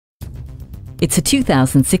It's a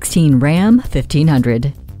 2016 Ram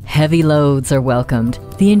 1500. Heavy loads are welcomed,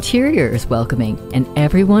 the interior is welcoming, and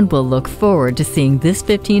everyone will look forward to seeing this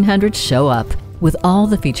 1500 show up. With all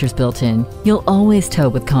the features built in, you'll always tow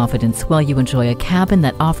with confidence while you enjoy a cabin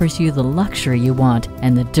that offers you the luxury you want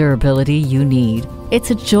and the durability you need.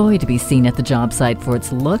 It's a joy to be seen at the job site for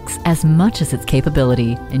its looks as much as its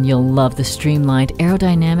capability, and you'll love the streamlined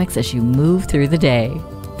aerodynamics as you move through the day.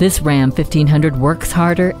 This Ram 1500 works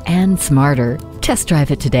harder and smarter. Test drive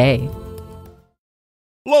it today.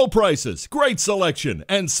 Low prices, great selection,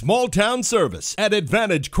 and small town service at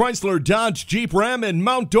Advantage Chrysler Dodge Jeep Ram in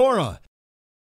Mount Dora.